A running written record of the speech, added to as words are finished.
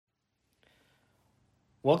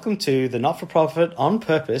Welcome to the Not-for-Profit on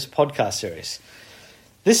Purpose podcast series.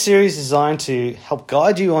 This series is designed to help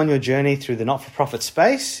guide you on your journey through the not-for-profit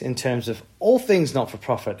space in terms of all things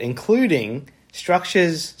not-for-profit, including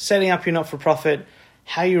structures, setting up your not-for-profit,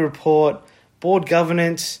 how you report, board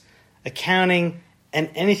governance, accounting, and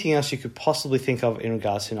anything else you could possibly think of in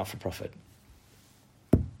regards to not-for-profit.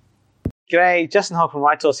 G'day, Justin Hogg from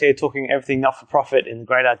Right Source here, talking everything not-for-profit in the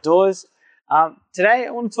great outdoors. Today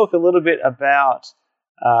I want to talk a little bit about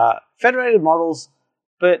federated models,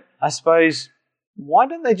 but I suppose why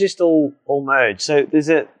don't they just all merge? So there's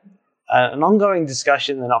an ongoing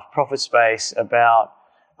discussion in the not-for-profit space about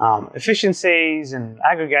efficiencies and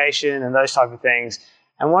aggregation and those type of things.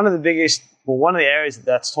 And one of the areas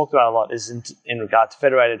that's talked about a lot is in regard to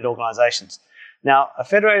federated organizations. Now, a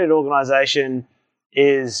federated organization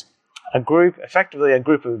is effectively a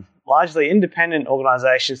group of largely independent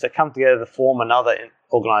organizations that come together to form another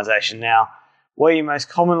organization. Now, where you most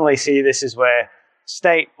commonly see this is where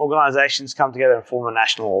state organizations come together and form a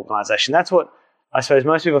national organization. That's what I suppose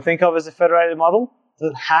most people think of as a federated model. It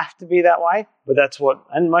doesn't have to be that way, but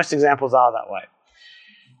and most examples are that way.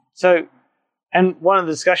 So, and one of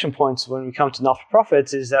the discussion points when we come to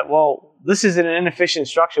not-for-profits is that, well, this is an inefficient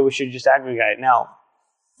structure, we should just aggregate. Now,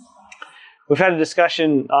 we've had a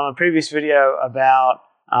discussion on a previous video about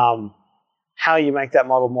how you make that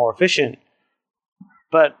model more efficient,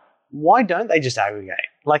 but why don't they just aggregate?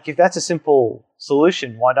 Like, if that's a simple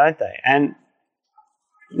solution, why don't they? And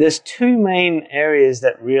there's two main areas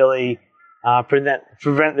that really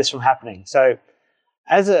prevent this from happening. So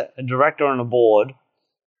as a director on a board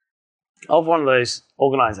of one of those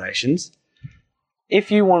organizations, if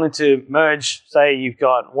you wanted to merge, say you've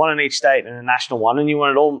got one in each state and a national one, and you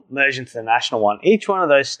want it all merged into the national one, each one of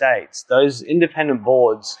those states, those independent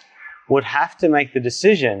boards would have to make the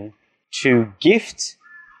decision to gift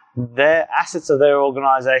their assets of their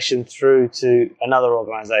organization through to another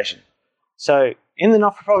organization. So in the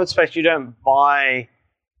not-for-profit space, you don't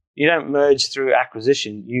merge through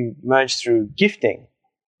acquisition, you merge through gifting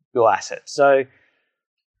your assets. So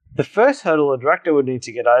the first hurdle a director would need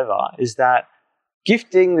to get over is that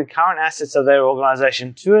gifting the current assets of their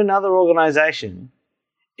organization to another organization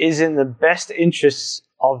is in the best interests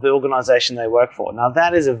of the organization they work for. Now,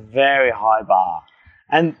 that is a very high bar.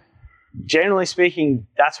 And generally speaking,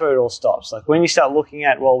 that's where it all stops. Like, when you start looking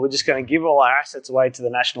at, well, we're just going to give all our assets away to the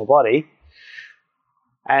national body,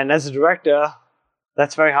 and as a director,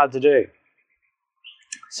 that's very hard to do.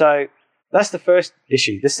 So that's the first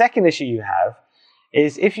issue. The second issue you have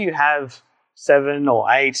is if you have 7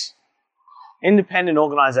 or 8 independent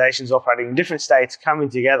organizations operating in different states coming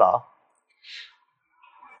together,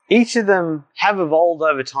 each of them have evolved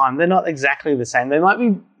over time. They're not exactly the same. They might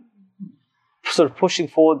be sort of pushing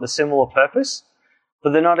forward the similar purpose,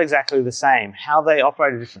 but they're not exactly the same. How they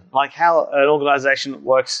operate are different. Like how an organization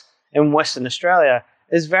works in Western Australia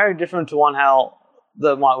is very different to one how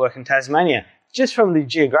that might work in Tasmania, just from the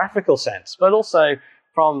geographical sense, but also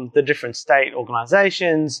from the different state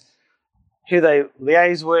organizations, who they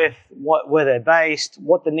liaise with, where they're based,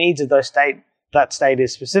 what the needs of that state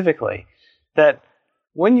is specifically. That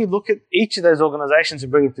when you look at each of those organizations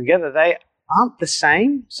and bring it together, they aren't the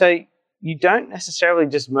same. So you don't necessarily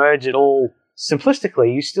just merge it all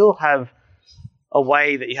simplistically. You still have a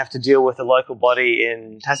way that you have to deal with a local body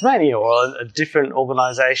in Tasmania or a different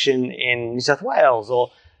organization in New South Wales,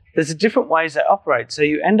 or there's different ways they operate. So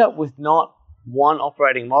you end up with not one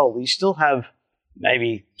operating model. You still have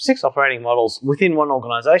maybe 6 operating models within one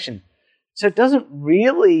organization. So it doesn't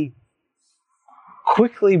really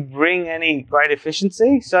quickly bring any great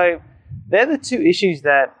efficiency. So they're the two issues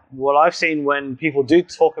that what I've seen when people do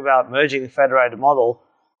talk about merging the federated model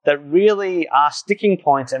that really are sticking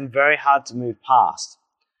points and very hard to move past.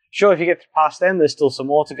 Sure, if you get past them, there's still some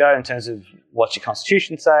more to go in terms of what your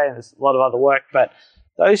constitution say, and there's a lot of other work, but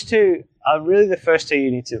those two are really the first two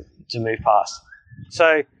you need to move past.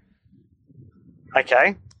 So,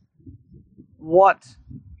 okay, what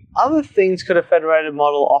other things could a federated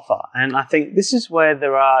model offer? And I think this is where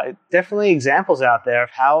there are definitely examples out there of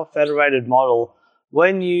how a federated model,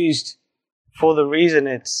 when used for the reason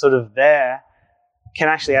it's sort of there, can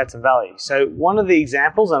actually add some value. So one of the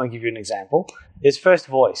examples, and I'll give you an example, is First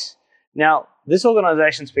Voice. Now, this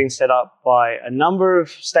organization's been set up by a number of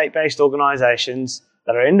state-based organizations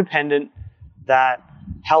that are independent, that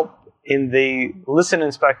help in the listen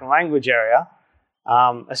and spoken language area,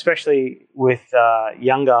 especially with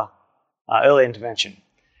younger early intervention.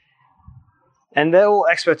 And they're all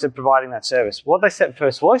experts at providing that service. What they set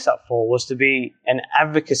First Voice up for was to be an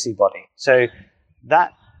advocacy body. So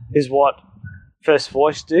that is what First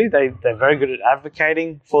Voice do. They're very good at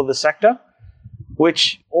advocating for the sector.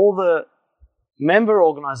 which all the member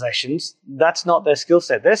organizations, that's not their skill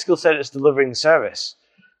set. Their skill set is delivering the service.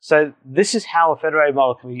 So this is how a federated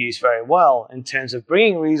model can be used very well in terms of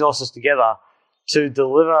bringing resources together to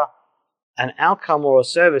deliver an outcome or a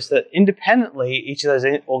service that independently each of those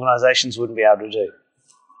organizations wouldn't be able to do.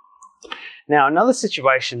 Now, another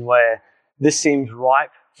situation where this seems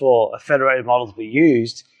ripe for a federated model to be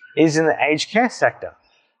used is in the aged care sector.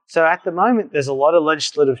 So at the moment, there's a lot of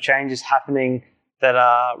legislative changes happening that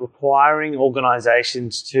are requiring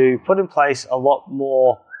organizations to put in place a lot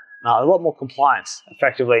more compliance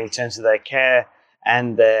effectively in terms of their care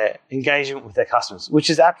and their engagement with their customers, which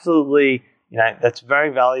is absolutely, that's very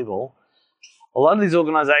valuable. A lot of these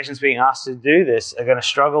organizations being asked to do this are going to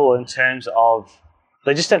struggle in terms of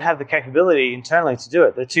they just don't have the capability internally to do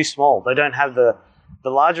it. They're too small. They don't have the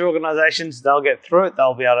larger organizations, they'll get through it,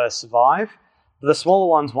 they'll be able to survive. But the smaller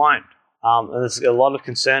ones won't. And there's a lot of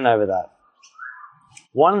concern over that.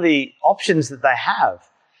 One of the options that they have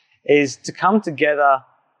is to come together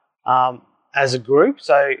as a group.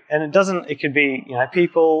 So, and it could be,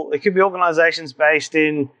 people, it could be organizations based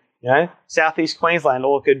in, Southeast Queensland,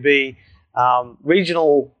 or it could be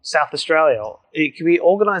regional South Australia. It could be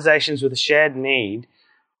organizations with a shared need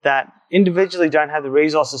that individually don't have the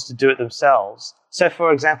resources to do it themselves. So,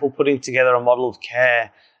 for example, putting together a model of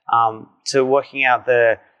care to working out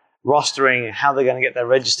their rostering, how they're going to get their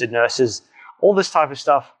registered nurses, all this type of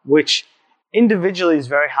stuff, which individually is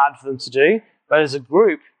very hard for them to do, but as a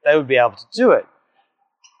group, they would be able to do it.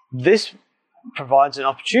 This provides an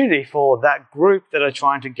opportunity for that group that are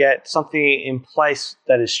trying to get something in place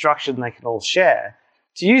that is structured and they can all share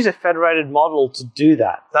to use a federated model to do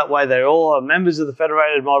that. That way they all are members of the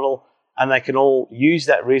federated model and they can all use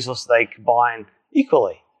that resource they combine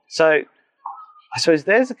equally. So I suppose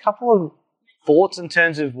there's a couple of thoughts in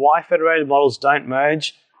terms of why federated models don't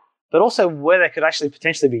merge, but also where they could actually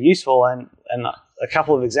potentially be useful, and a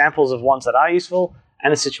couple of examples of ones that are useful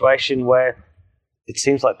and a situation where it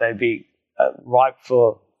seems like they'd be ripe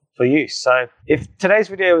for use. So if today's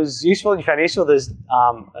video was useful and you found it useful, there's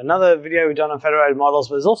another video we've done on federated models,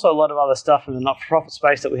 but there's also a lot of other stuff in the not-for-profit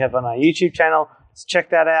space that we have on our YouTube channel. So check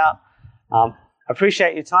that out. I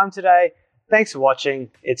appreciate your time today. Thanks for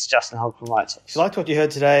watching. It's Justin Hogg from Right Source. If you liked what you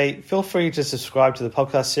heard today, feel free to subscribe to the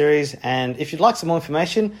podcast series. And if you'd like some more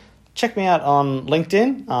information, check me out on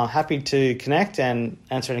LinkedIn. Happy to connect and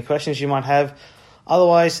answer any questions you might have.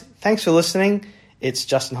 Otherwise, thanks for listening. It's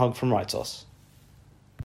Justin Hogg from Right Source.